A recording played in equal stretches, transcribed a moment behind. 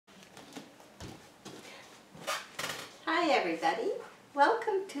Hi everybody,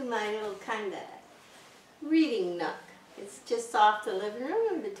 welcome to my little kind of reading nook. It's just off the living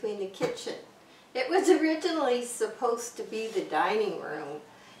room and between the kitchen. It was originally supposed to be the dining room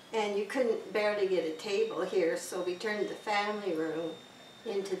and you couldn't barely get a table here, so we turned the family room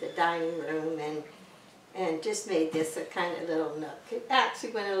into the dining room and just made this a kind of little nook. It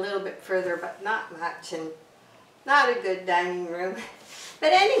actually went a little bit further but not much, and not a good dining room.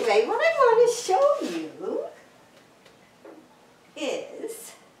 But anyway, what I want to show you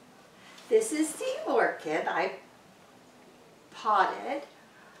is, this is the orchid I potted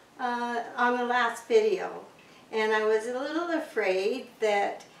on the last video, and I was a little afraid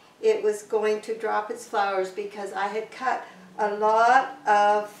that it was going to drop its flowers because I had cut a lot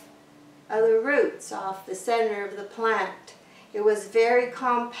of the roots off the center of the plant. It was very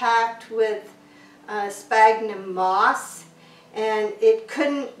compact with sphagnum moss, and it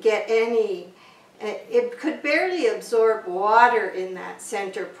couldn't get any, it could barely absorb water in that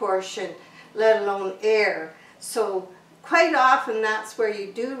center portion, let alone air. So quite often that's where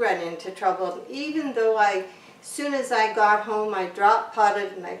you do run into trouble. Even though as soon as I got home, I drop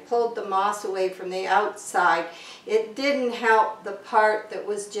potted and I pulled the moss away from the outside, it didn't help the part that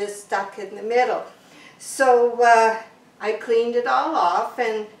was just stuck in the middle. So I cleaned it all off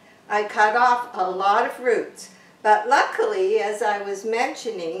and I cut off a lot of roots. But luckily, as I was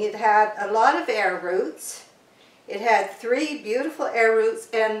mentioning, it had a lot of air roots. It had 3 beautiful air roots,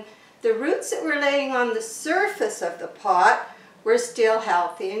 and the roots that were laying on the surface of the pot were still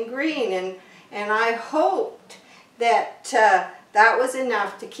healthy and green. And I hoped that that was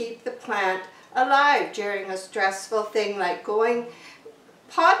enough to keep the plant alive during a stressful thing like going.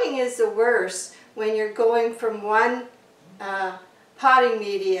 Potting is the worst when you're going from one potting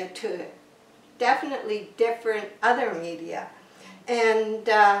media to definitely different other media. And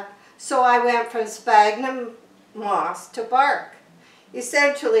so I went from sphagnum moss to bark,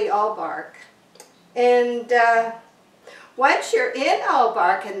 essentially all bark. And once you're in all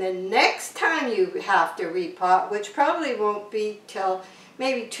bark, and the next time you have to repot, which probably won't be till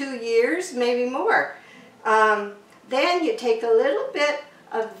maybe 2 years, maybe more, then you take a little bit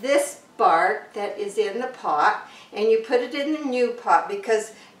of this bark that is in the pot and you put it in the new pot,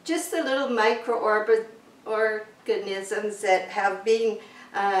 because just the little microorganisms that have been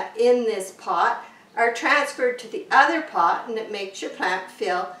in this pot are transferred to the other pot, and it makes your plant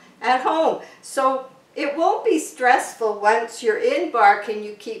feel at home. So it won't be stressful once you're in bark and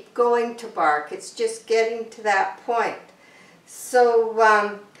you keep going to bark. It's just getting to that point. So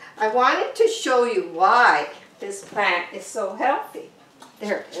I wanted to show you why this plant is so healthy.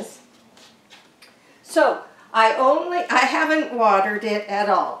 There it is. So I haven't watered it at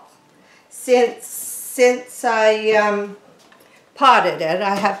all since I potted it.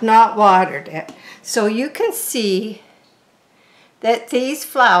 I have not watered it. So you can see that these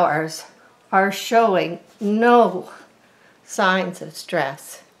flowers are showing no signs of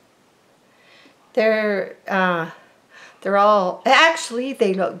stress. They're all, actually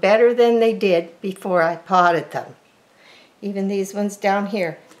they look better than they did before I potted them. Even these ones down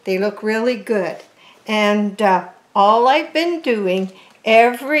here, they look really good. And all I've been doing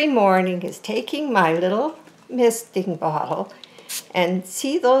every morning is taking my little misting bottle, and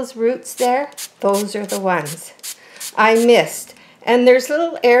see those roots there? Those are the ones I mist. And there's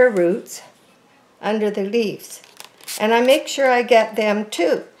little air roots under the leaves, and I make sure I get them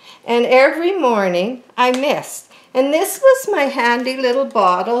too. And every morning I mist. And this was my handy little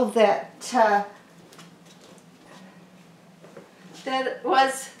bottle that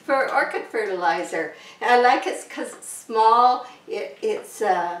was for orchid fertilizer. And I like it because it's small, it's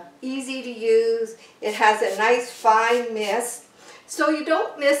easy to use, it has a nice fine mist, so you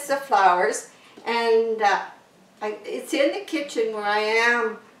don't miss the flowers. And it's in the kitchen where I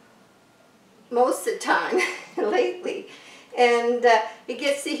am most of the time lately, and it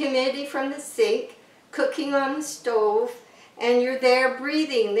gets the humidity from the sink, cooking on the stove, and you're there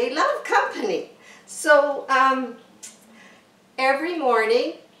breathing. They love company. So every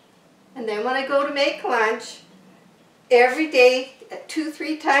morning, and then when I go to make lunch, every day,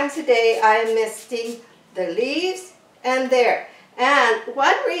 2-3 times a day, I am misting the leaves and there. And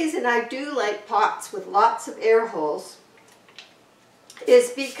one reason I do like pots with lots of air holes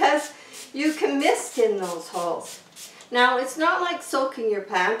is because you can mist in those holes. Now, it's not like soaking your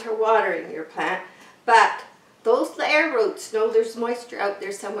plant or watering your plant, but those air roots know there's moisture out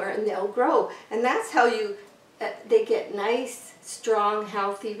there somewhere and they'll grow. And that's how they get nice, strong,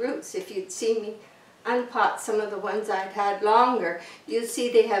 healthy roots. If you'd seen me unpot some of the ones I'd had longer, you'd see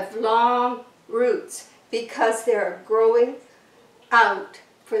they have long roots because they're growing out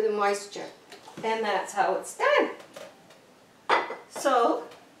for the moisture. And that's how it's done. So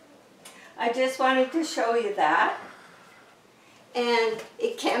I just wanted to show you that. And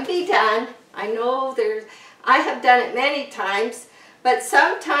it can be done. I know I have done it many times, but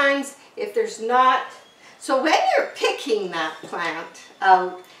sometimes if there's not, so when you're picking that plant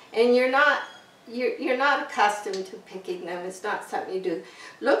out and you're not accustomed to picking them, it's not something you do,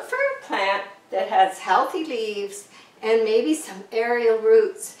 look for a plant that has healthy leaves and maybe some aerial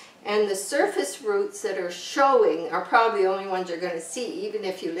roots, and the surface roots that are showing are probably the only ones you're going to see, even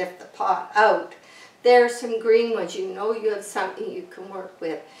if you lift the pot out. There's some green ones, you know you have something you can work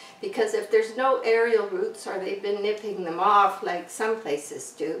with. Because if there's no aerial roots or they've been nipping them off like some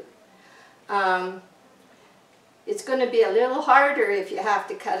places do, it's going to be a little harder if you have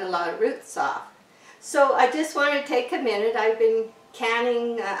to cut a lot of roots off. So I just want to take a minute. I've been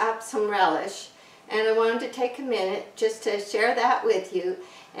canning up some relish, and I wanted to take a minute just to share that with you.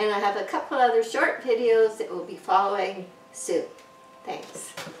 And I have a couple other short videos that will be following soon.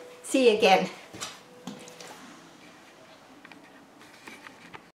 Thanks. See you again.